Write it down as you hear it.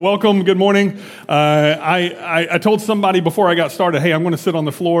Welcome. Good morning. I told somebody before I got started, hey, I'm going to sit on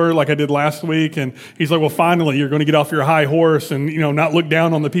the floor like I did last week. And he's like, well, finally, you're going to get off your high horse and, not look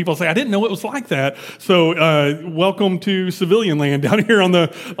down on the people. I say, I didn't know it was like that. So, welcome to civilian land down here on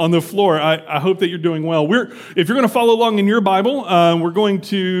the floor. I hope that you're doing well. If you're going to follow along in your Bible, we're going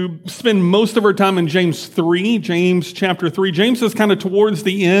to spend most of our time in James chapter 3. James is kind of towards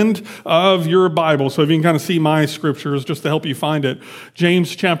the end of your Bible. So if you can kind of see my scriptures just to help you find it. James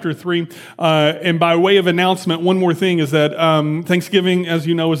chapter 3. And by way of announcement, one more thing is that Thanksgiving, as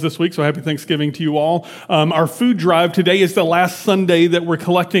you know, is this week, so happy Thanksgiving to you all. Our food drive today is the last Sunday that we're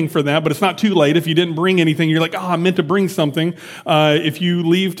collecting for that, but it's not too late. If you didn't bring anything, you're like, I meant to bring something. If you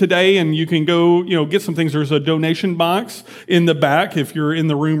leave today and you can go, get some things, there's a donation box in the back. If you're in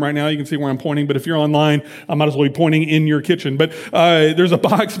the room right now, you can see where I'm pointing, but if you're online, I might as well be pointing in your kitchen. But there's a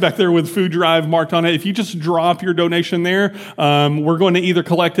box back there with food drive marked on it. If you just drop your donation there, we're going to either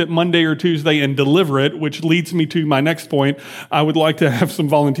collect it Monday or Tuesday and deliver it, which leads me to my next point. I would like to have some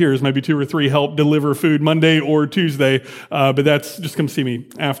volunteers, maybe 2 or 3, help deliver food Monday or Tuesday, but that's just come see me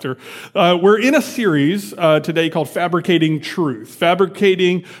after. We're in a series today called Fabricating Truth,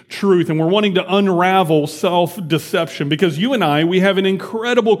 and we're wanting to unravel self-deception because you and I, we have an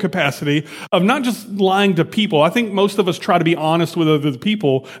incredible capacity of not just lying to people. I think most of us try to be honest with other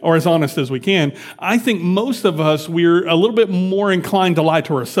people, or as honest as we can. I think most of us, we're a little bit more inclined to lie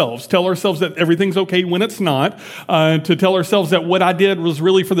to ourselves, tell ourselves that everything's okay when it's not, to tell ourselves that what I did was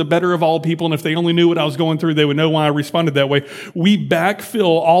really for the better of all people, and if they only knew what I was going through, they would know why I responded that way. We backfill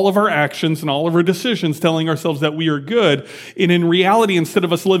all of our actions and all of our decisions telling ourselves that we are good, and in reality, instead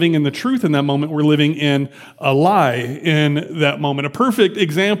of us living in the truth in that moment, we're living in a lie in that moment. A perfect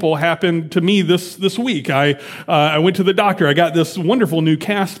example happened to me this week. I went to the doctor. I got this wonderful new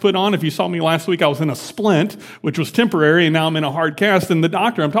cast put on. If you saw me last week, I was in a splint, which was temporary, and now I'm in a hard cast, and the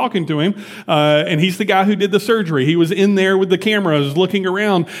doctor, I'm talking to him, and he's the guy who did the surgery. He was in there with the cameras looking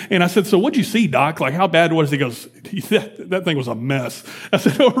around, and I said, so what'd you see, doc? Like, how bad was it? He goes, that thing was a mess. I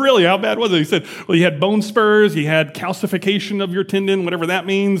said, oh, really? How bad was it? He said, well, you had bone spurs, you had calcification of your tendon, whatever that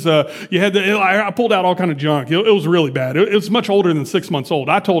means. I pulled out all kind of junk. It was really bad. It was much older than 6 months old.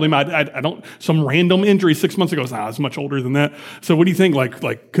 I told him I don't, some random injury 6 months ago. It's much older than that. So what do you think?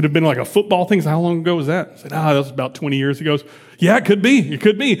 Like could have been like a football thing? So how long ago was that? I said, that was about 20 years ago. Yeah, it could be. It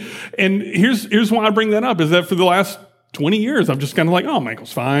could be. And here's why I bring that up is that for the last 20 years, I'm just kind of like, oh, my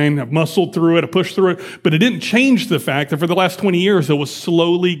ankle's fine. I've muscled through it. I pushed through it. But it didn't change the fact that for the last 20 years, it was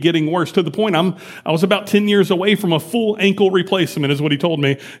slowly getting worse to the point I was about 10 years away from a full ankle replacement is what he told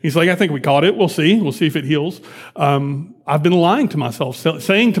me. He's like, I think we caught it. We'll see. We'll see if it heals. I've been lying to myself,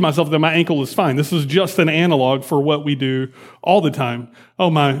 saying to myself that my ankle is fine. This is just an analog for what we do all the time. Oh,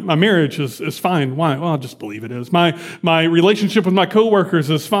 my marriage is fine. Why? Well, I'll just believe it is. My relationship with my coworkers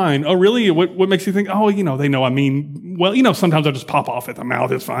is fine. Oh, really? What makes you think, oh, they know I mean, well, sometimes I just pop off at the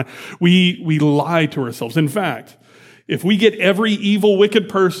mouth. It's fine. We lie to ourselves. In fact, if we get every evil, wicked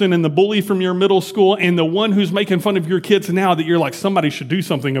person and the bully from your middle school and the one who's making fun of your kids now that you're like, somebody should do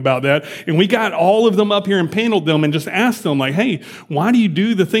something about that. And we got all of them up here and paneled them and just asked them like, hey, why do you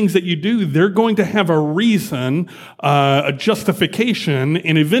do the things that you do? They're going to have a reason, a justification,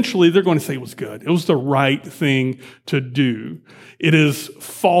 and eventually they're going to say it was good. It was the right thing to do. It is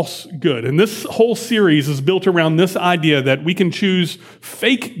false good. And this whole series is built around this idea that we can choose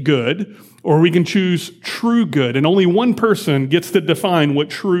fake good or we can choose true good. And only one person gets to define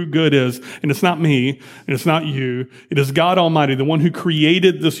what true good is. And it's not me, and it's not you. It is God Almighty, the one who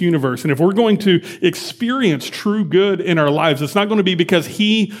created this universe. And if we're going to experience true good in our lives, it's not going to be because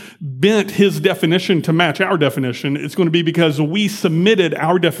he bent his definition to match our definition. It's going to be because we submitted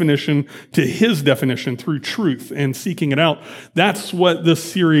our definition to his definition through truth and seeking it out. That's what this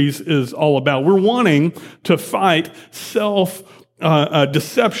series is all about. We're wanting to fight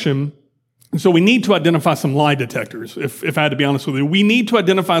self-deception. So we need to identify some lie detectors, if I had to be honest with you. We need to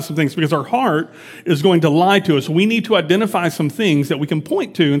identify some things because our heart is going to lie to us. We need to identify some things that we can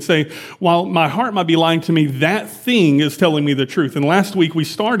point to and say, while my heart might be lying to me, that thing is telling me the truth. And last week we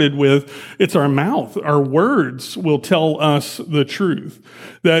started with, it's our mouth. Our words will tell us the truth.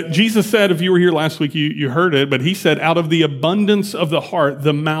 That Jesus said, if you were here last week, you heard it, but he said, out of the abundance of the heart,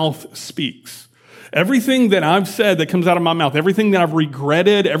 the mouth speaks. Everything that I've said that comes out of my mouth, everything that I've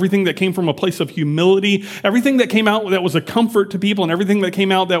regretted, everything that came from a place of humility, everything that came out that was a comfort to people, and everything that came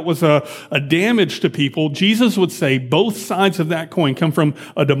out that was a damage to people, Jesus would say both sides of that coin come from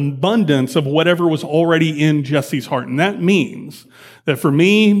an abundance of whatever was already in Jesse's heart. And that means that for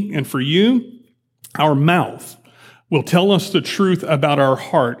me and for you, our mouth will tell us the truth about our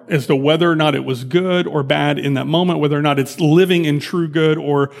heart as to whether or not it was good or bad in that moment, whether or not it's living in true good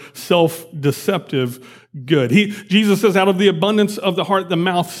or self-deceptive good. Jesus says, out of the abundance of the heart, the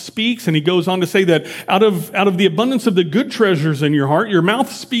mouth speaks. And he goes on to say that out of the abundance of the good treasures in your heart, your mouth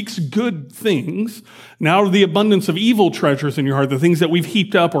speaks good things. And out of the abundance of evil treasures in your heart, the things that we've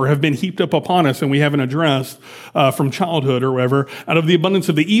heaped up or have been heaped up upon us and we haven't addressed from childhood or whatever, out of the abundance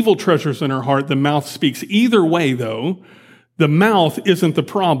of the evil treasures in our heart, the mouth speaks. Either way, though, the mouth isn't the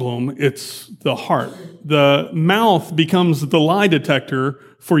problem, it's the heart. The mouth becomes the lie detector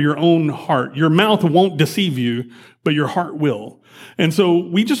for your own heart. Your mouth won't deceive you, but your heart will. And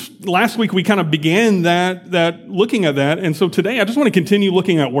so last week we kind of began that looking at that. And so today I just want to continue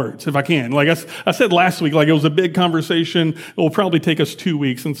looking at words if I can. Like I said last week, like it was a big conversation. It will probably take us 2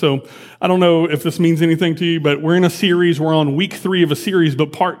 weeks. And so I don't know if this means anything to you, but we're in a series. We're on week 3 of a series,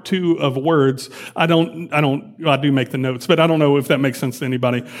 but part 2 of words. I do make the notes, but I don't know if that makes sense to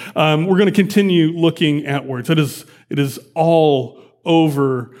anybody. We're going to continue looking at words. It is all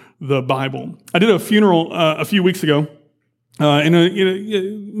over the Bible. I did a funeral a few weeks ago.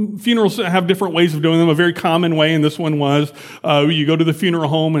 Funerals have different ways of doing them. A very common way, and this one was you go to the funeral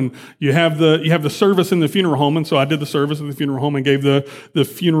home and you have the service in the funeral home. And so I did the service in the funeral home and gave the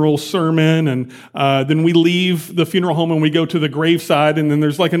funeral sermon, and then we leave the funeral home and we go to the graveside, and then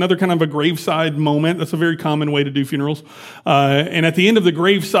there's like another kind of a graveside moment. That's a very common way to do funerals. And at the end of the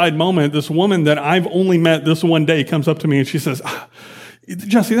graveside moment, this woman that I've only met this one day comes up to me and she says,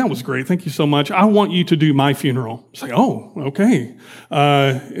 Jesse, that was great. Thank you so much. I want you to do my funeral. It's like, oh, okay.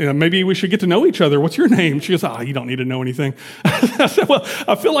 Maybe we should get to know each other. What's your name? She goes, you don't need to know anything. I said, well,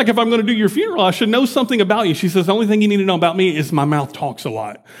 I feel like if I'm going to do your funeral, I should know something about you. She says, the only thing you need to know about me is my mouth talks a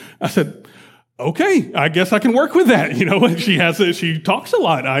lot. I said, okay, I guess I can work with that. She talks a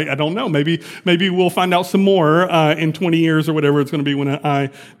lot. I don't know. Maybe we'll find out some more in 20 years or whatever it's going to be when I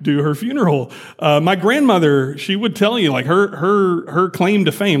do her funeral. My grandmother, she would tell you like her claim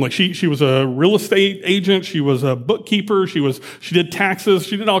to fame. Like she was a real estate agent. She was a bookkeeper. She did taxes.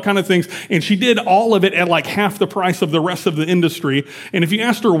 She did all kind of things, and she did all of it at like half the price of the rest of the industry. And if you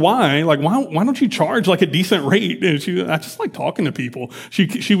asked her why don't you charge like a decent rate? And I just like talking to people.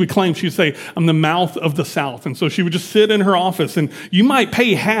 She would claim, she'd say, I'm the mouth of the South. And so she would just sit in her office, and you might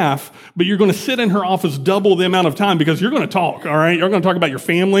pay half, but you're going to sit in her office double the amount of time because you're going to talk, all right? You're going to talk about your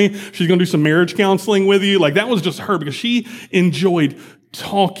family. She's going to do some marriage counseling with you. Like that was just her because she enjoyed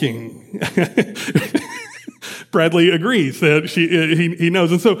talking. Bradley agrees that he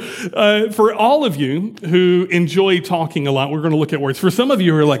knows. And so for all of you who enjoy talking a lot, we're going to look at words. For some of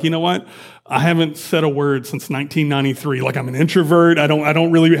you who are like, you know what? I haven't said a word since 1993. Like I'm an introvert. I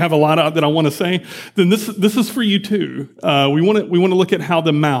don't really have a lot of that I want to say. Then this is for you too. We want to look at how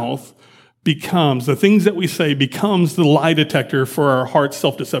the mouth becomes, the things that we say becomes the lie detector for our heart's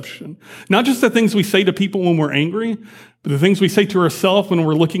self-deception. Not just the things we say to people when we're angry, but the things we say to ourselves when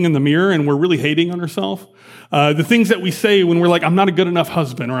we're looking in the mirror and we're really hating on ourselves. The things that we say when we're like, I'm not a good enough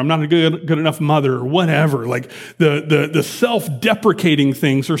husband, or I'm not a good enough mother, or whatever. Like the self-deprecating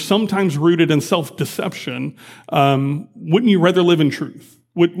things are sometimes rooted in self-deception. Wouldn't you rather live in truth?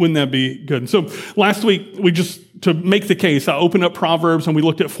 Wouldn't that be good? And so last week, to make the case, I opened up Proverbs and we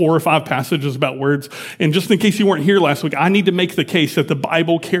looked at 4 or 5 passages about words. And just in case you weren't here last week, I need to make the case that the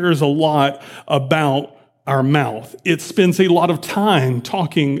Bible cares a lot about our mouth. It spends a lot of time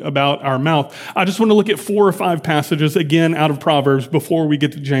talking about our mouth. I just want to look at 4 or 5 passages again out of Proverbs before we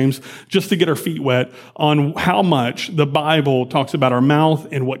get to James, just to get our feet wet on how much the Bible talks about our mouth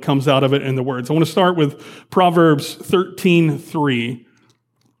and what comes out of it in the words. I want to start with Proverbs 13:3.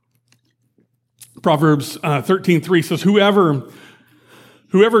 Proverbs 13:3 says,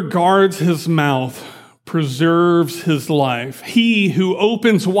 Whoever guards his mouth preserves his life. He who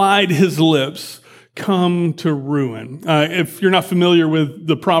opens wide his lips come to ruin. If you're not familiar with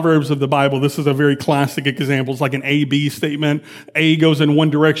the Proverbs of the Bible, this is a very classic example. It's like an A-B statement. A goes in one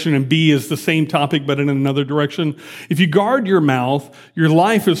direction and B is the same topic but in another direction. If you guard your mouth, your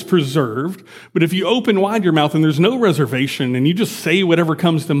life is preserved. But if you open wide your mouth and there's no reservation and you just say whatever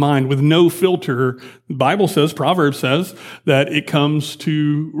comes to mind with no filter, the Bible says, Proverbs says, that it comes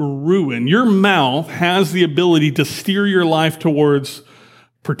to ruin. Your mouth has the ability to steer your life towards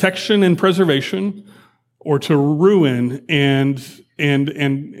protection and preservation, or to ruin and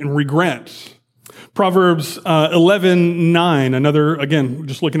regret. Proverbs 11:9, another, again,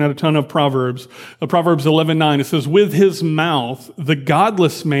 just looking at a ton of Proverbs. Proverbs 11:9, it says, with his mouth, the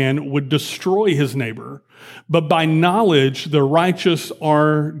godless man would destroy his neighbor, but by knowledge, the righteous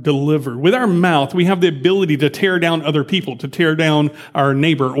are delivered. With our mouth, we have the ability to tear down other people, to tear down our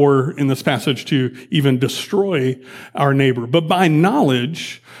neighbor, or in this passage, to even destroy our neighbor. But by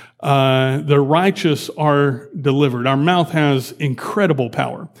knowledge, the righteous are delivered. Our mouth has incredible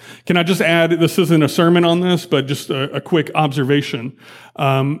power. Can I just add, this isn't a sermon on this, but just a quick observation.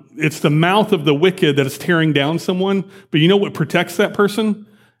 It's the mouth of the wicked that is tearing down someone, but you know what protects that person?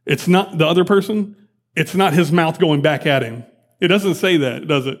 It's not the other person. It's not his mouth going back at him. It doesn't say that,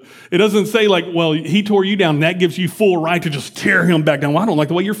 does it? It doesn't say like, well, he tore you down, and that gives you full right to just tear him back down. Well, I don't like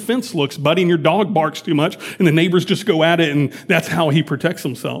the way your fence looks, buddy, and your dog barks too much, and the neighbors just go at it, and that's how he protects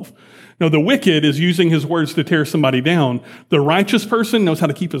himself. No, the wicked is using his words to tear somebody down. The righteous person knows how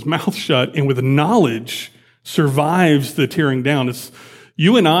to keep his mouth shut, and with knowledge survives the tearing down. It's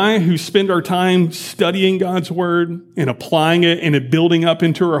you and I who spend our time studying God's word and applying it and it building up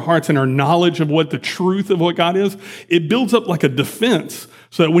into our hearts and our knowledge of what the truth of what God is, it builds up like a defense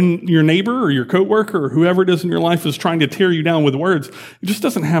so that when your neighbor or your coworker or whoever it is in your life is trying to tear you down with words, it just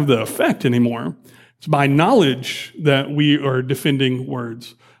doesn't have the effect anymore. It's by knowledge that we are defending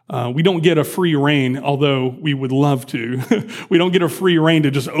words. We don't get a free rein, although we would love to. We don't get a free rein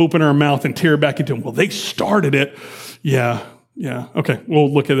to just open our mouth and tear back into them. Well, they started it. Yeah. Okay.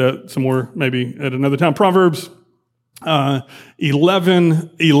 We'll look at that some more maybe at another time. Proverbs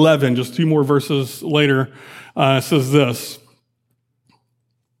 11:11, just two more verses later, says this.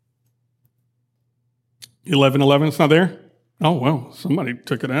 11:11, it's not there? Oh, well, somebody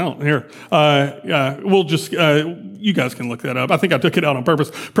took it out. Here. We'll just, you guys can look that up. I think I took it out on purpose.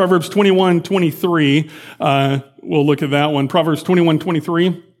 Proverbs 21:23, we'll look at that one. Proverbs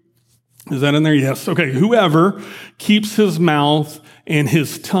 21:23. Is that in there? Yes. Okay. Whoever keeps his mouth and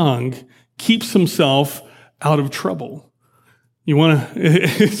his tongue keeps himself out of trouble. You want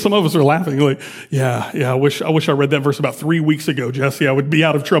to, some of us are laughing like, yeah, I wish I read that verse about 3 weeks ago, Jesse. I would be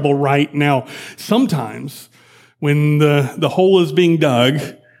out of trouble right now. Sometimes when the hole is being dug,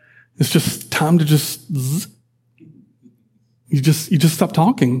 it's just time to you just stop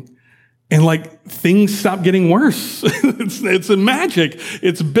talking. And like things stop getting worse. It's a magic.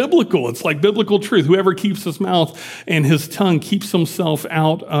 It's biblical. It's like biblical truth. Whoever keeps his mouth and his tongue keeps himself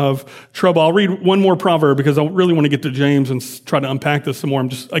out of trouble. I'll read one more proverb because I really want to get to James and try to unpack this some more. I'm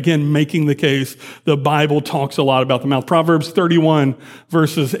just, again, making the case. The Bible talks a lot about the mouth. Proverbs 31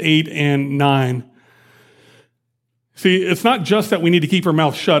 verses 8 and 9. See, it's not just that we need to keep our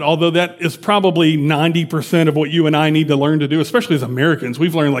mouth shut, although that is probably 90% of what you and I need to learn to do, especially as Americans.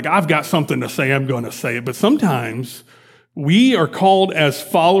 We've learned, like, I've got something to say, I'm going to say it. But sometimes we are called as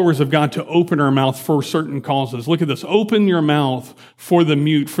followers of God to open our mouth for certain causes. Look at this. Open your mouth for the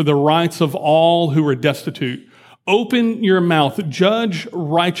mute, for the rights of all who are destitute. Open your mouth, judge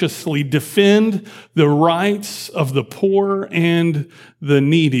righteously, defend the rights of the poor and the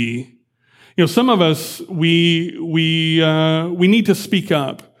needy. You know, some of us, we need to speak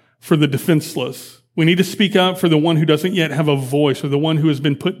up for the defenseless. We need to speak up for the one who doesn't yet have a voice or the one who has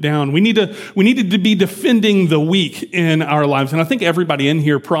been put down. We needed to be defending the weak in our lives. And I think everybody in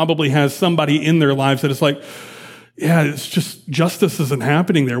here probably has somebody in their lives that is like, yeah, it's just justice isn't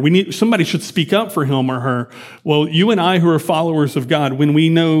happening there. Somebody should speak up for him or her. Well, you and I who are followers of God, when we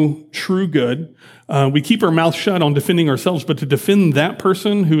know true good, we keep our mouth shut on defending ourselves, but to defend that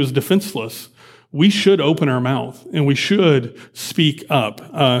person who is defenseless, we should open our mouth and we should speak up.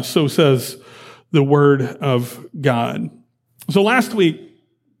 So says the word of God. So last week,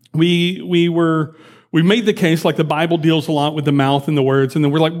 we made the case, like the Bible deals a lot with the mouth and the words, and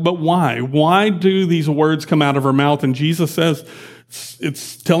then we're like, but why? Why do these words come out of our mouth? And Jesus says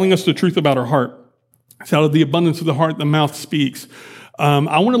it's telling us the truth about our heart. It's out of the abundance of the heart the mouth speaks.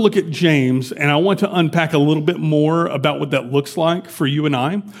 I want to look at James, and I want to unpack a little bit more about what that looks like for you and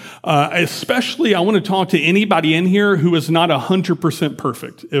I. Especially, I want to talk to anybody in here who is not 100%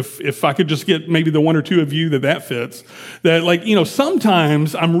 perfect. If I could just get maybe the one or two of you that fits. That, like, you know,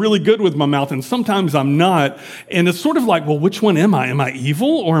 sometimes I'm really good with my mouth, and sometimes I'm not. And it's sort of like, well, which one am I? Am I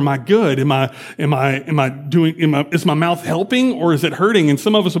evil or am I good? Is my mouth helping or is it hurting? And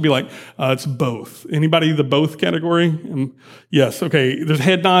some of us will be like, it's both. Anybody the both category? Yes. Okay. There's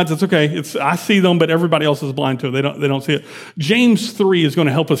head nods. That's okay. I see them, but everybody else is blind to it. They don't see it. James 3 is going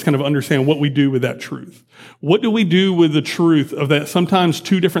to help us kind of understand what we do with that truth. What do we do with the truth of that? Sometimes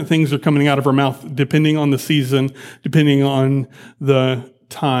two different things are coming out of our mouth, depending on the season, depending on the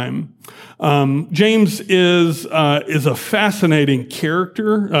time. James is a fascinating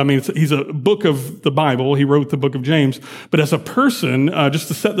character. I mean, he's a book of the Bible. He wrote the book of James. But as a person, just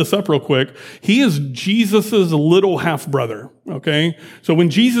to set this up real quick, he is Jesus's little half-brother, okay? So when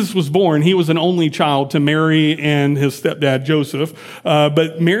Jesus was born, he was an only child to Mary and his stepdad, Joseph.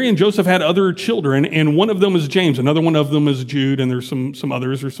 But Mary and Joseph had other children, and one of them is James. Another one of them is Jude, and there's some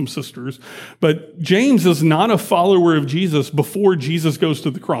others, there's some sisters. But James is not a follower of Jesus before Jesus goes to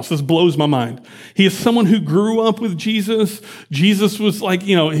the cross. This blows my mind. He is someone who grew up with Jesus. Jesus was like,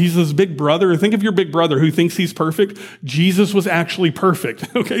 he's his big brother. Think of your big brother who thinks he's perfect. Jesus was actually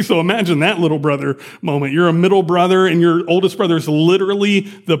perfect. Okay, so imagine that little brother moment. You're a middle brother and your oldest brother is literally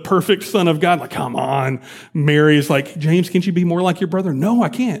the perfect son of God. Like, come on. Mary's like, James, can't you be more like your brother? No, I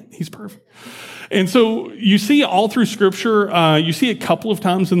can't. He's perfect. And so you see all through Scripture, you see a couple of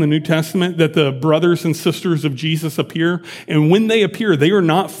times in the New Testament that the brothers and sisters of Jesus appear. And when they appear, they are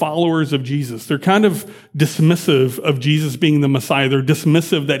not followers of Jesus. They're kind of dismissive of Jesus being the Messiah. They're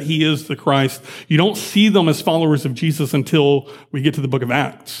dismissive that he is the Christ. You don't see them as followers of Jesus until we get to the book of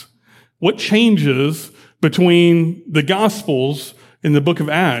Acts. What changes between the Gospels and the book of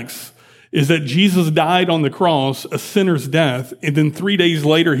Acts is that Jesus died on the cross, a sinner's death, and then 3 days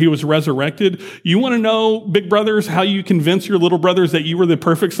later he was resurrected. You want to know, big brothers, how you convince your little brothers that you were the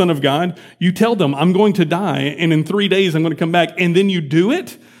perfect son of God? You tell them, I'm going to die, and in 3 days I'm going to come back, and then you do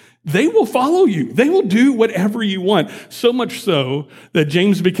it. They will follow you. They will do whatever you want. So much so that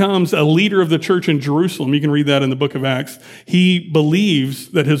James becomes a leader of the church in Jerusalem. You can read that in the book of Acts. He believes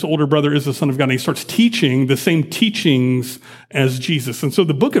that his older brother is the Son of God, and he starts teaching the same teachings as Jesus. And so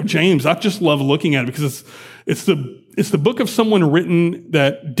the book of James, I just love looking at it because it's the book of someone written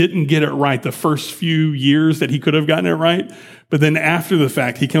that didn't get it right the first few years that he could have gotten it right. But then after the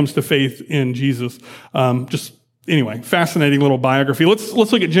fact, he comes to faith in Jesus. Anyway, fascinating little biography. Let's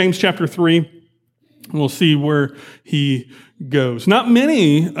look at James chapter 3, and we'll see where he goes. Not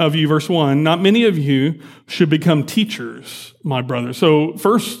many of you, verse 1, not many of you should become teachers, my brother. So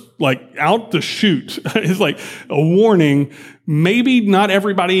first, out the chute is like a warning. Maybe not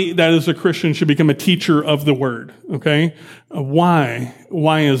everybody that is a Christian should become a teacher of the word, okay? Why?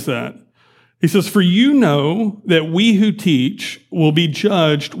 Why is that? He says, for you know that we who teach will be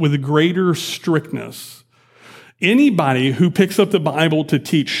judged with greater strictness. Anybody who picks up the Bible to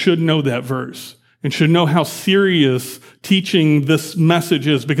teach should know that verse and should know how serious teaching this message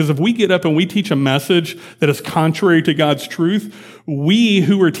is. Because if we get up and we teach a message that is contrary to God's truth, we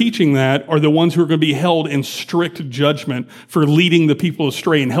who are teaching that are the ones who are going to be held in strict judgment for leading the people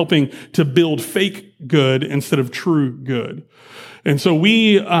astray and helping to build fake good instead of true good. And so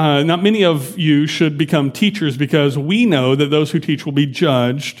not many of you should become teachers because we know that those who teach will be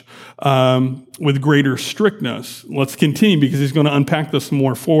judged with greater strictness. Let's continue because he's going to unpack this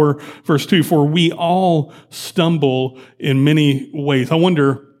more. Verse 2, for we all stumble in many ways. I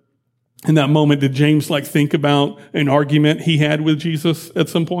wonder, in that moment, did James think about an argument he had with Jesus at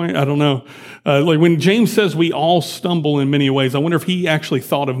some point? I don't know. When James says we all stumble in many ways, I wonder if he actually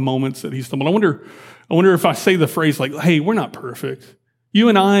thought of moments that he stumbled. I wonder if I say the phrase hey, we're not perfect. You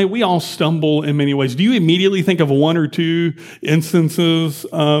and I, we all stumble in many ways. Do you immediately think of one or two instances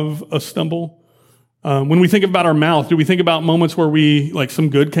of a stumble? When we think about our mouth, do we think about moments where some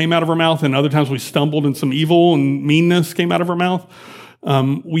good came out of our mouth and other times we stumbled and some evil and meanness came out of our mouth?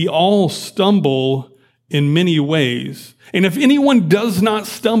 We all stumble in many ways. And if anyone does not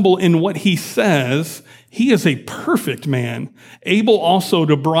stumble in what he says, he is a perfect man, able also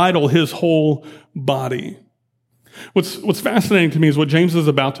to bridle his whole body. What's fascinating to me is what James is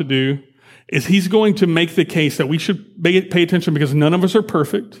about to do is he's going to make the case that we should pay attention because none of us are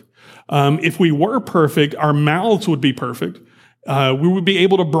perfect. If we were perfect, our mouths would be perfect. We would be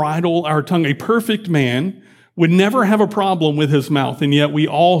able to bridle our tongue. A perfect man would never have a problem with his mouth, and yet we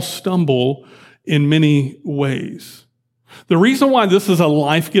all stumble in many ways. The reason why this is a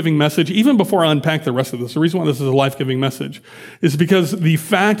life-giving message, even before I unpack the rest of this, the reason why this is a life-giving message is because the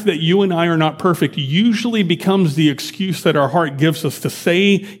fact that you and I are not perfect usually becomes the excuse that our heart gives us to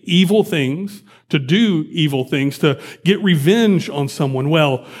say evil things, to do evil things, to get revenge on someone.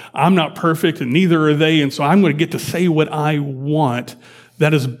 Well, I'm not perfect and neither are they, and so I'm going to get to say what I want.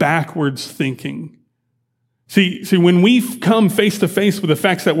 That is backwards thinking. See, when we come face to face with the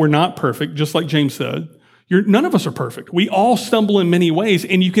facts that we're not perfect, just like James said, none of us are perfect. We all stumble in many ways,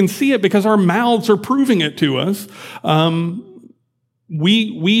 and you can see it because our mouths are proving it to us.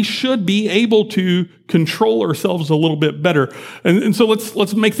 we should be able to control ourselves a little bit better. And so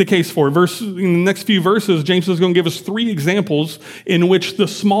let's make the case for it. In the next few verses, James is going to give us 3 examples in which the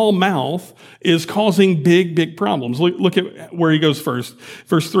small mouth is causing big problems. Look at where he goes first.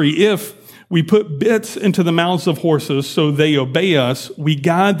 Verse 3, if we put bits into the mouths of horses so they obey us, we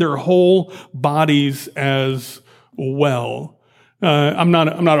guide their whole bodies as well. I'm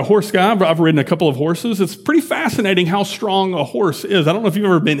not a horse guy, but I've ridden a couple of horses. It's pretty fascinating how strong a horse is. I don't know if you've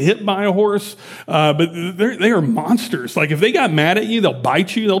ever been hit by a horse, but they are monsters. Like if they got mad at you, they'll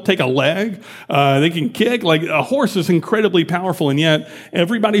bite you, they'll take a leg, they can kick. Like a horse is incredibly powerful, and yet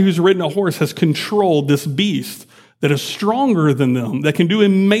everybody who's ridden a horse has controlled this beast that is stronger than them, that can do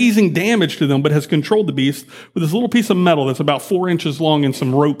amazing damage to them, but has controlled the beast with this little piece of metal that's about 4 inches long and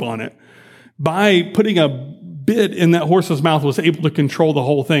some rope on it. By putting a bit in that horse's mouth, was able to control the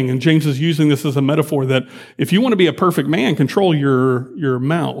whole thing. And James is using this as a metaphor that if you want to be a perfect man, control your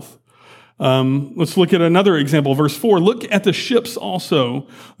mouth. Let's look at another example. Verse 4, look at the ships also.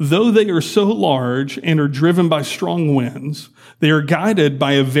 Though they are so large and are driven by strong winds, they are guided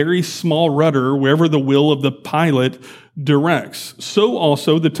by a very small rudder wherever the will of the pilot directs. So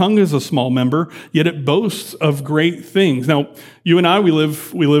also the tongue is a small member, yet it boasts of great things. Now, you and I, we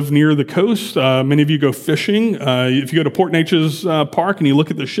live near the coast. Many of you go fishing. If you go to Port Neches Park and you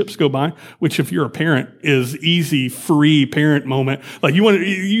look at the ships go by, which if you're a parent is easy, free parent moment. Like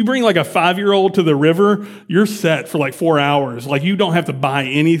you bring like a 5-year-old to the river, you're set for like 4 hours. Like you don't have to buy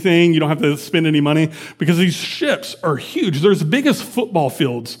anything. You don't have to spend any money because these ships are huge. They're as big as football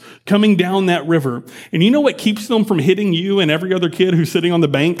fields coming down that river. And you know what keeps them from hitting you and every other kid who's sitting on the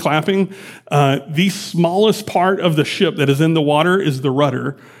bank clapping? The smallest part of the ship that is in the water is the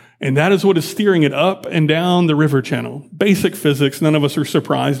rudder. And that is what is steering it up and down the river channel. Basic physics. None of us are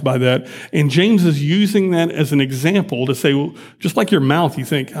surprised by that. And James is using that as an example to say, well, just like your mouth, you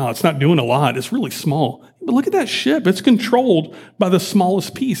think, oh, it's not doing a lot. It's really small. But look at that ship. It's controlled by the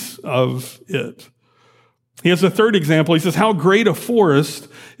smallest piece of it. He has a third example. He says, how great a forest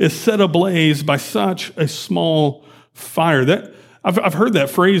is set ablaze by such a small fire. That I've heard that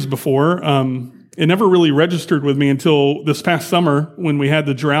phrase before. It never really registered with me until this past summer when we had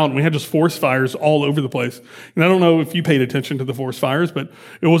the drought and we had just forest fires all over the place. And I don't know if you paid attention to the forest fires, but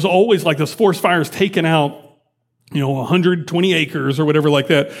it was always like this forest fires taking out, 120 acres or whatever like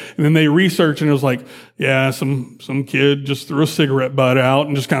that. And then they researched and it was like, yeah, some kid just threw a cigarette butt out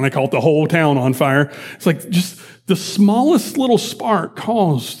and just kind of caught the whole town on fire. It's like just the smallest little spark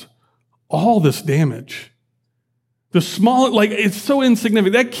caused all this damage. It's so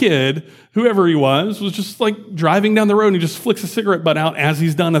insignificant. That kid, whoever he was just like driving down the road and he just flicks a cigarette butt out as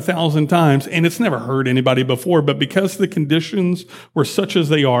he's done 1,000 times. And it's never hurt anybody before, but because the conditions were such as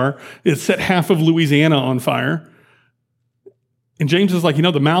they are, it set half of Louisiana on fire. And James is like,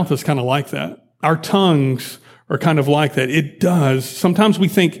 the mouth is kind of like that. Our tongues are kind of like that. It does. Sometimes we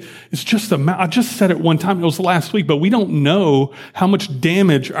think it's just a mouth. I just said it one time. It was last week, but we don't know how much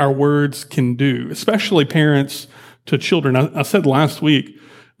damage our words can do, especially parents to children. I said last week,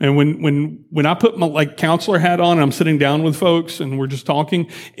 and when I put my counselor hat on and I'm sitting down with folks and we're just talking,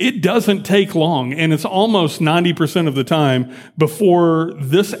 it doesn't take long. And it's almost 90% of the time before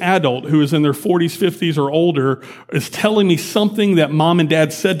this adult who is in their 40s, 50s or older is telling me something that mom and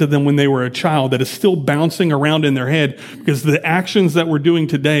dad said to them when they were a child that is still bouncing around in their head because the actions that we're doing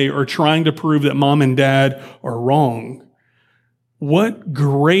today are trying to prove that mom and dad are wrong. What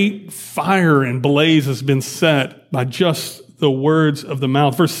great fire and blaze has been set by just the words of the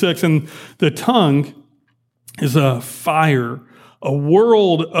mouth. Verse 6, and the tongue is a fire, a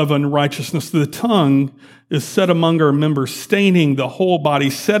world of unrighteousness. The tongue is set among our members, staining the whole body,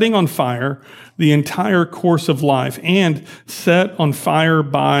 setting on fire the entire course of life, and set on fire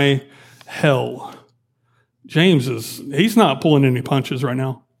by hell. James he's not pulling any punches right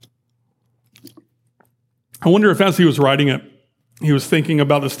now. I wonder if as he was writing it, he was thinking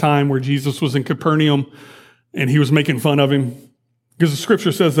about this time where Jesus was in Capernaum and he was making fun of him. Because the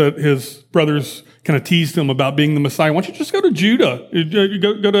scripture says that his brothers kind of teased him about being the Messiah. Why don't you just go to Judah,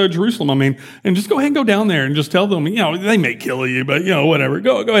 go to Jerusalem, and just go ahead and go down there and just tell them, they may kill you, but, whatever.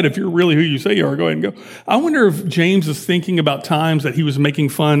 Go ahead. If you're really who you say you are, go ahead and go. I wonder if James is thinking about times that he was making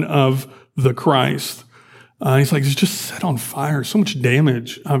fun of the Christ. He's like, it's just set on fire. So much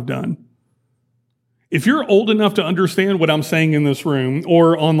damage I've done. If you're old enough to understand what I'm saying in this room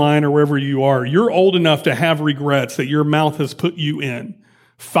or online or wherever you are, you're old enough to have regrets that your mouth has put you in.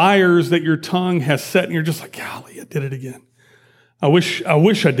 Fires that your tongue has set, and you're just like, golly, I did it again. I wish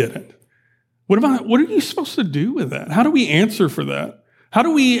I didn't. What are you supposed to do with that? How do we answer for that? How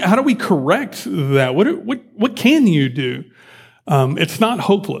do we correct that? What can you do? It's not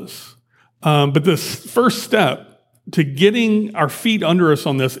hopeless. But this first step to getting our feet under us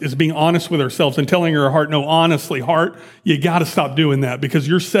on this is being honest with ourselves and telling our heart, no, honestly, heart, you got to stop doing that because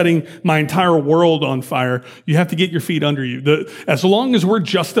you're setting my entire world on fire. You have to get your feet under you. As long as we're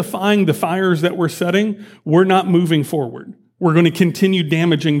justifying the fires that we're setting, we're not moving forward. We're going to continue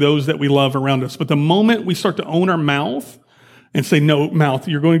damaging those that we love around us. But the moment we start to own our mouth and say, no, mouth,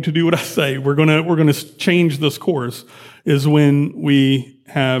 you're going to do what I say, we're going to change this course, is when we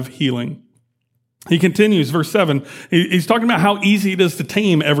have healing. He continues, verse 7. He's talking about how easy it is to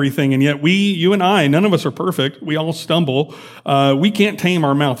tame everything, and yet you and I, none of us are perfect. We all stumble. We can't tame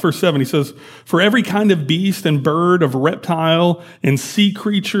our mouth. Verse 7, he says, for every kind of beast and bird, of reptile and sea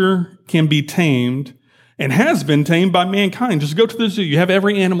creature can be tamed and has been tamed by mankind. Just go to the zoo. You have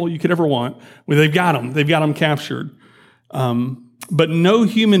every animal you could ever want. Well, they've got them. They've got them captured. But no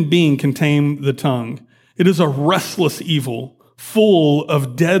human being can tame the tongue. It is a restless evil, full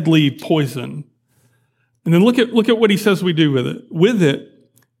of deadly poison. And then look at what he says we do with it. With it,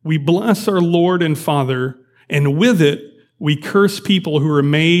 we bless our Lord and Father, and with it, we curse people who are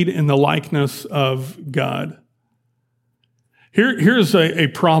made in the likeness of God. Here's a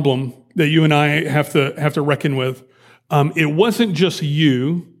problem that you and I have to reckon with. It wasn't just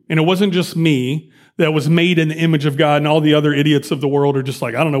you, and it wasn't just me that was made in the image of God, and all the other idiots of the world are just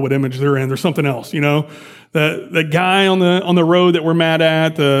like, I don't know what image they're in. There's something else, The guy on the road that we're mad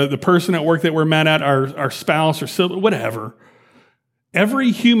at, the person at work that we're mad at, our spouse or whatever.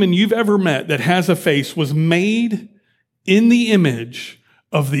 Every human you've ever met that has a face was made in the image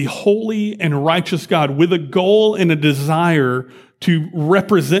of the holy and righteous God with a goal and a desire to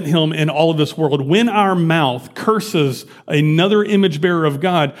represent him in all of this world. When our mouth curses another image bearer of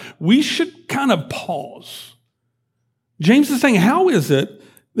God, we should kind of pause. James is saying, how is it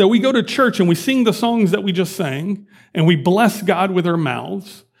that we go to church and we sing the songs that we just sang and we bless God with our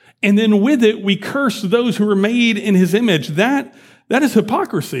mouths, and then with it we curse those who are made in his image? That is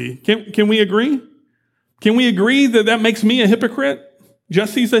hypocrisy. Can we agree? Can we agree that makes me a hypocrite?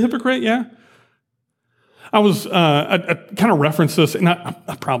 Jesse's a hypocrite, yeah? I kind of referenced this, and I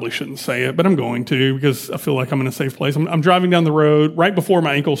probably shouldn't say it, but I'm going to because I feel like I'm in a safe place. I'm driving down the road right before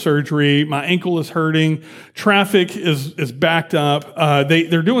my ankle surgery. My ankle is hurting. Traffic is backed up.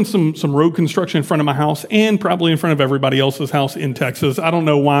 They're doing some road construction in front of my house and probably in front of everybody else's house in Texas. I don't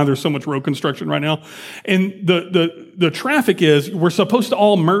know why there's so much road construction right now. And the traffic we're supposed to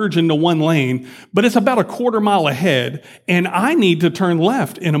all merge into one lane, but it's about a quarter mile ahead, and I need to turn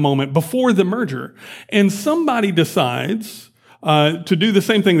left in a moment before the merger. And somebody decides to do the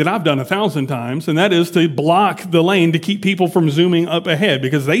same thing that I've done 1,000 times, and that is to block the lane to keep people from zooming up ahead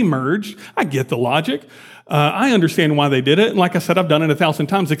because they merged. I get the logic. I understand why they did it. And like I said, I've done it 1,000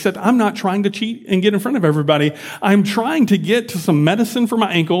 times, except I'm not trying to cheat and get in front of everybody. I'm trying to get to some medicine for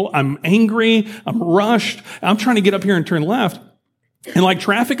my ankle. I'm angry. I'm rushed. I'm trying to get up here and turn left. And like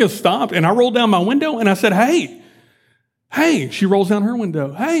traffic has stopped, and I rolled down my window and I said, hey, she rolls down her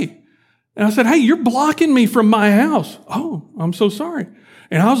window. Hey. And I said, hey, you're blocking me from my house. Oh, I'm so sorry.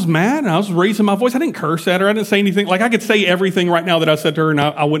 And I was mad, and I was raising my voice. I didn't curse at her. I didn't say anything. Like, I could say everything right now that I said to her, and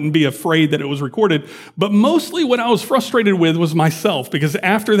I wouldn't be afraid that it was recorded. But mostly what I was frustrated with was myself, because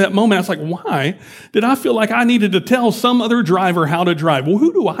after that moment, I was like, why did I feel like I needed to tell some other driver how to drive? Well,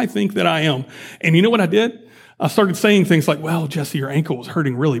 who do I think that I am? And you know what I did? I started saying things like, well, Jesse, your ankle was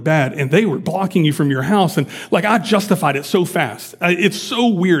hurting really bad, and they were blocking you from your house. And like, I justified it so fast. It's so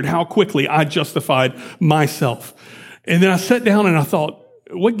weird how quickly I justified myself. And then I sat down and I thought,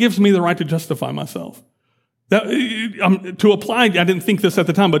 what gives me the right to justify myself? To apply, I didn't think this at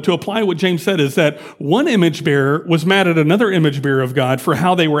the time, but to apply what James said is that one image bearer was mad at another image bearer of God for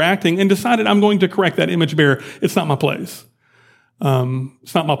how they were acting and decided, I'm going to correct that image bearer. It's not my place.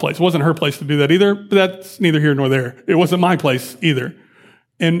 It's not my place. It wasn't her place to do that either, but that's neither here nor there. It wasn't my place either.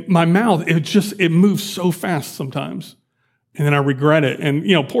 And my mouth, it moves so fast sometimes. And then I regret it. And,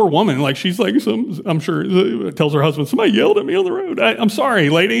 poor woman, like, she's like, I'm sure, tells her husband, somebody yelled at me on the road. I'm sorry,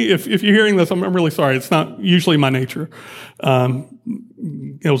 lady. If you're hearing this, I'm really sorry. It's not usually my nature.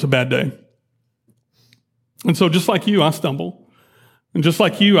 It was a bad day. And so just like you, I stumble. And just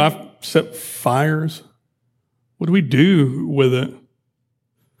like you, I've set fires. What do we do with it?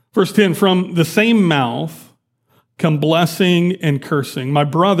 Verse 10, from the same mouth come blessing and cursing. My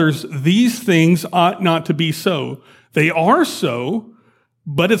brothers, these things ought not to be so. They are so,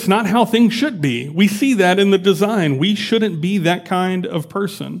 but it's not how things should be. We see that in the design. We shouldn't be that kind of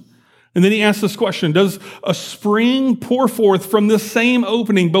person. And then he asks this question, does a spring pour forth from the same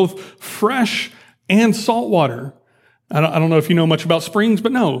opening both fresh and salt water? I don't know if you know much about springs,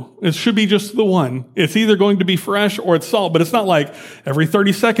 but no, it should be just the one. It's either going to be fresh or it's salt, but it's not like every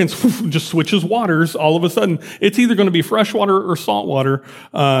 30 seconds just switches waters all of a sudden. It's either going to be fresh water or salt water.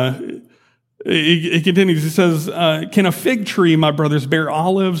 It continues. It says, can a fig tree, my brothers, bear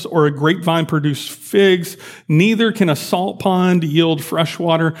olives, or a grapevine produce figs? Neither can a salt pond yield fresh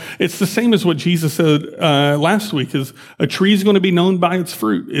water. It's the same as what Jesus said last week, is a tree is going to be known by its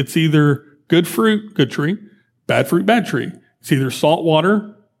fruit. It's either good fruit, good tree, bad fruit, bad tree. It's either salt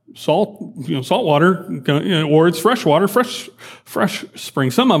water, or it's fresh water, fresh spring.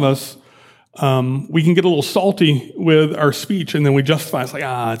 Some of us, we can get a little salty with our speech, and then we justify it's like,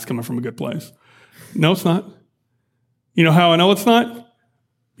 it's coming from a good place. No, it's not. You know how I know it's not?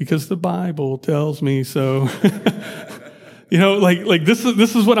 Because the Bible tells me so. Like this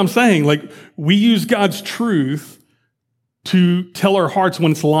is what I'm saying. Like, we use God's truth to tell our hearts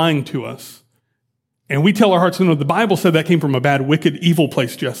when it's lying to us. And we tell our hearts, no, the Bible said that came from a bad, wicked, evil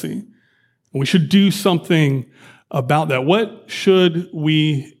place, Jesse. And we should do something about that. What should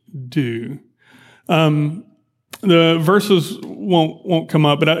we do? The verses won't come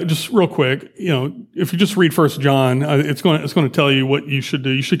up, but just real quick, if you just read 1 John, it's going to tell you what you should do.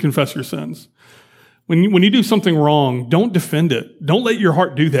 You should confess your sins. When you do something wrong, don't defend it. Don't let your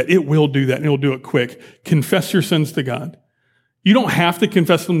heart do that. It will do that, and it will do it quick. Confess your sins to God. You don't have to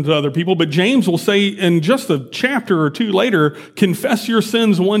confess them to other people, but James will say in just a chapter or two later, confess your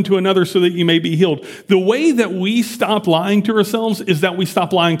sins one to another so that you may be healed. The way that we stop lying to ourselves is that we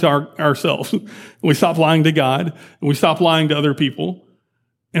stop lying to ourselves. We stop lying to God, and we stop lying to other people.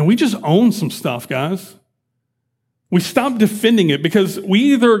 And we just own some stuff, guys. We stop defending it, because we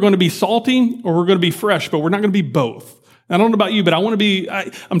either are going to be salty or we're going to be fresh, but we're not going to be both. I don't know about you, but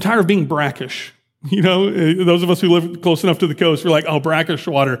I'm tired of being brackish. Those of us who live close enough to the coast, we're like, brackish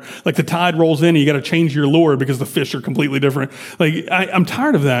water. Like, the tide rolls in and you got to change your lure because the fish are completely different. Like, I'm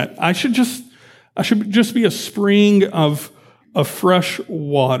tired of that. I should just be a spring of fresh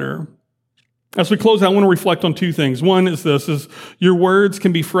water. As we close, I want to reflect on two things. One is your words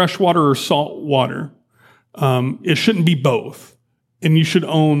can be fresh water or salt water. It shouldn't be both. And you should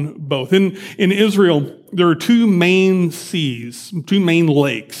own both. In Israel, there are two main seas, two main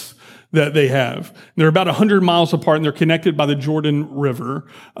lakes that they have. They're about 100 miles apart, and they're connected by the Jordan River.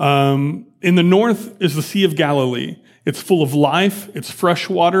 In the north is the Sea of Galilee. It's full of life. It's fresh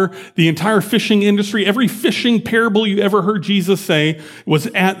water. The entire fishing industry, every fishing parable you ever heard Jesus say was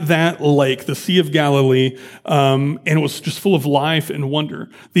at that lake, the Sea of Galilee, and it was just full of life and wonder.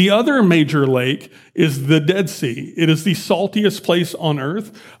 The other major lake is the Dead Sea. It is the saltiest place on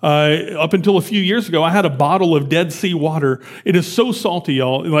earth. Up until a few years ago, I had a bottle of Dead Sea water. It is so salty,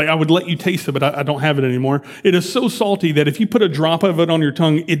 y'all. Like, I would let you taste it, but I don't have it anymore. It is so salty that if you put a drop of it on your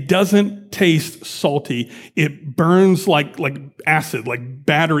tongue, it doesn't taste salty. It burns like acid, like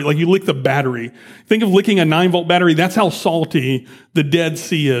battery, like you lick the battery. Think of licking a 9-volt battery. That's how salty the Dead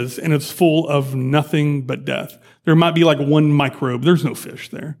Sea is, and it's full of nothing but death. There might be like one microbe. There's no fish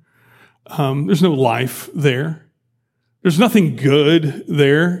there. There's no life there. There's nothing good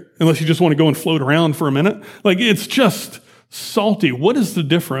there, unless you just want to go and float around for a minute. Like, it's just salty. What is the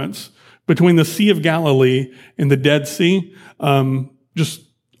difference between the Sea of Galilee and the Dead Sea? Just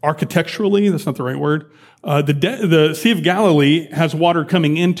architecturally, that's not the right word. The Sea of Galilee has water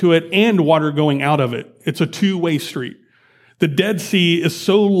coming into it and water going out of it. It's a two-way street. The Dead Sea is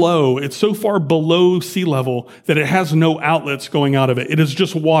so low, it's so far below sea level that it has no outlets going out of it. It is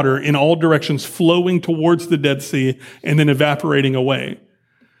just water in all directions flowing towards the Dead Sea and then evaporating away.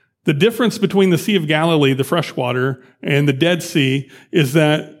 The difference between the Sea of Galilee, the fresh water, and the Dead Sea is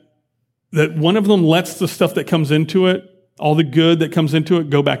that one of them lets the stuff that comes into it, all the good that comes into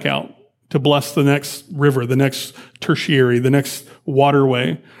it, go back out to bless the next river, the next tertiary, the next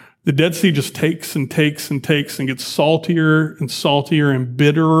waterway. The Dead Sea just takes and takes and takes and gets saltier and saltier and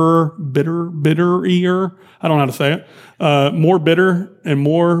bitterer. I don't know how to say it. More bitter and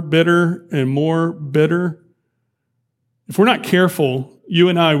more bitter and more bitter. If we're not careful, you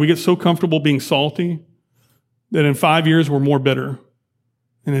and I, we get so comfortable being salty that in 5 years we're more bitter.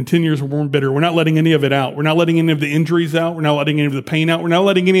 And in 10 years, we're more bitter. We're not letting any of it out. We're not letting any of the injuries out. We're not letting any of the pain out. We're not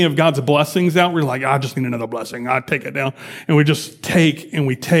letting any of God's blessings out. We're like, I just need another blessing. I take it down. And we just take and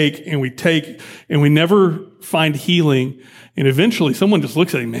we take and we take and we never find healing. And eventually someone just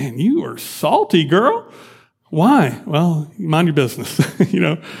looks at you, man, you are salty, girl. Why? Well, mind your business.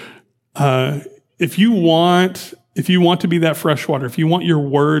 If you want to be that fresh water, if you want your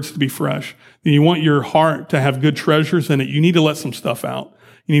words to be fresh, and you want your heart to have good treasures in it, you need to let some stuff out.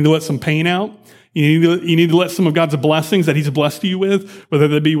 You need to let some pain out. You need to let some of God's blessings that he's blessed you with, whether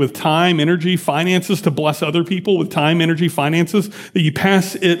they be with time, energy, finances, to bless other people with time, energy, finances, that you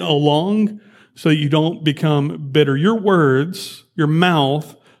pass it along so that you don't become bitter. Your words, your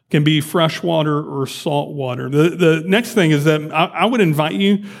mouth, can be fresh water or salt water. The next thing is that I would invite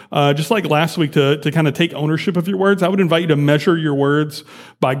you, just like last week, to kind of take ownership of your words. I would invite you to measure your words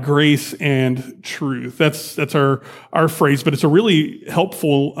by grace and truth. That's our phrase, but it's a really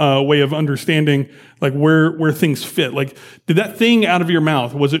helpful way of understanding like where things fit. Like, did that thing out of your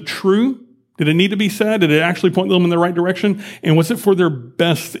mouth, was it true? Did it need to be said? Did it actually point them in the right direction? And was it for their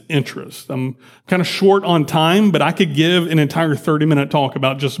best interest? I'm kind of short on time, but I could give an entire 30-minute talk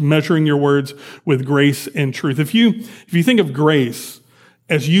about just measuring your words with grace and truth. If you think of grace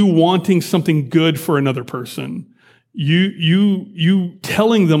as you wanting something good for another person, you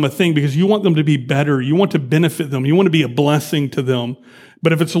telling them a thing because you want them to be better, you want to benefit them, you want to be a blessing to them.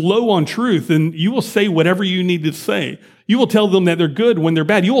 But if it's low on truth, then you will say whatever you need to say. You will tell them that they're good when they're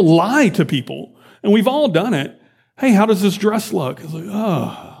bad. You will lie to people. And we've all done it. Hey, how does this dress look? It's like,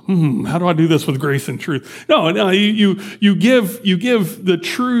 how do I do this with grace and truth? No, you give the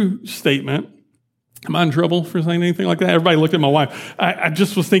true statement. Am I in trouble for saying anything like that? Everybody looked at my wife. I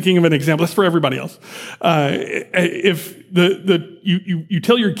just was thinking of an example. That's for everybody else. If you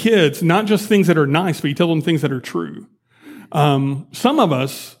tell your kids not just things that are nice, but you tell them things that are true. Some of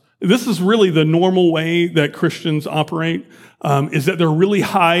us, this is really the normal way that Christians operate, is that they're really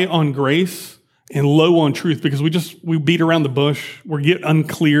high on grace and low on truth because we beat around the bush. We get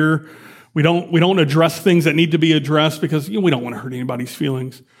unclear. We don't address things that need to be addressed because we don't want to hurt anybody's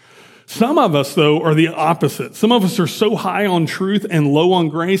feelings. Some of us, though, are the opposite. Some of us are so high on truth and low on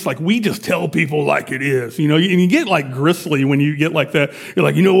grace, like we just tell people like it is, and you get like gristly when you get like that. You're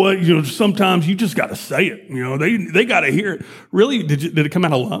like, you know what? Sometimes you just got to say it. They got to hear it. Really? Did it come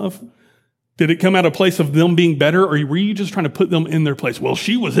out of love? Did it come out of a place of them being better, or were you just trying to put them in their place? Well,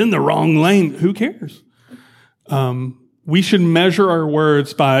 she was in the wrong lane. Who cares? We should measure our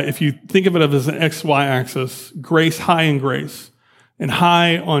words by, if you think of it as an XY axis, grace, high in grace, and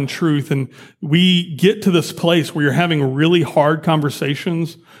high on truth. And we get to this place where you're having really hard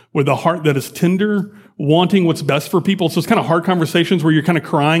conversations with a heart that is tender, wanting what's best for people. So it's kind of hard conversations where you're kind of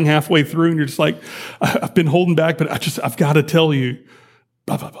crying halfway through and you're just like, I've been holding back, but I've got to tell you,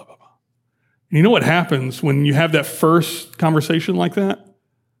 blah, blah, blah, blah, blah. And you know what happens when you have that first conversation like that?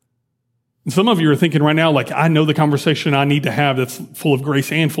 And some of you are thinking right now, like, I know the conversation I need to have that's full of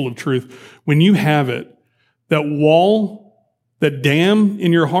grace and full of truth. When you have it, that wall, that dam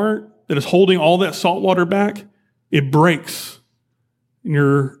in your heart that is holding all that salt water back, it breaks. And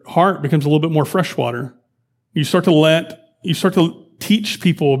your heart becomes a little bit more fresh water. You start to teach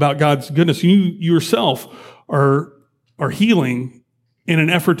people about God's goodness. You yourself are healing in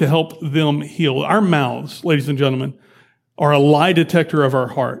an effort to help them heal. Our mouths, ladies and gentlemen, are a lie detector of our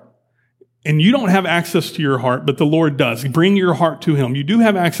heart. And you don't have access to your heart, but the Lord does. Bring your heart to him. You do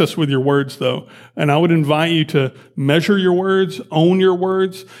have access with your words, though. And I would invite you to measure your words, own your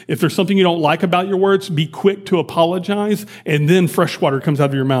words. If there's something you don't like about your words, be quick to apologize. And then fresh water comes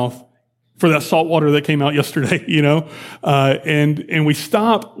out of your mouth for that salt water that came out yesterday, and we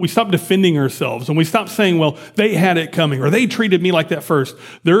stop defending ourselves, and we stop saying, well, they had it coming, or they treated me like that first.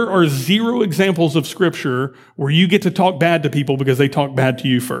 There are 0 examples of Scripture where you get to talk bad to people because they talk bad to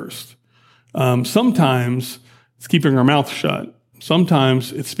you first. Sometimes it's keeping our mouth shut.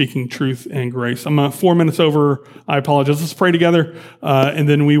 Sometimes it's speaking truth and grace. I'm 4 minutes over. I apologize. Let's pray together, and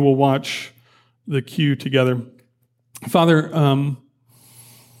then we will watch the cue together.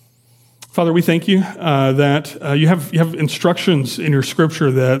 Father, we thank you that you have instructions in your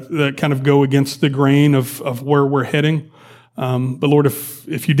Scripture that kind of go against the grain of where we're heading. But Lord,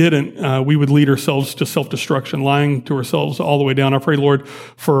 if you didn't, we would lead ourselves to self-destruction, lying to ourselves all the way down. I pray, Lord,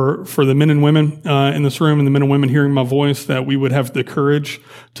 for the men and women in this room and the men and women hearing my voice, that we would have the courage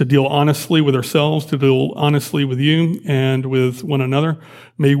to deal honestly with ourselves, to deal honestly with you and with one another.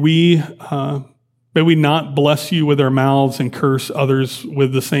 May we not bless you with our mouths and curse others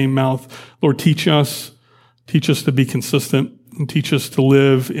with the same mouth. Lord, teach us to be consistent, and teach us to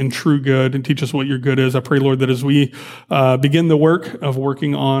live in true good, and teach us what your good is. I pray, Lord, that as we begin the work of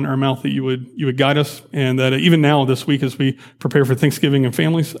working on our mouth, that you would guide us, and that even now this week as we prepare for Thanksgiving and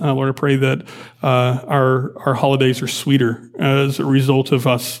families, Lord, I pray that our holidays are sweeter as a result of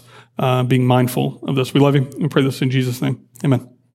us being mindful of this. We love you and pray this in Jesus' name. Amen.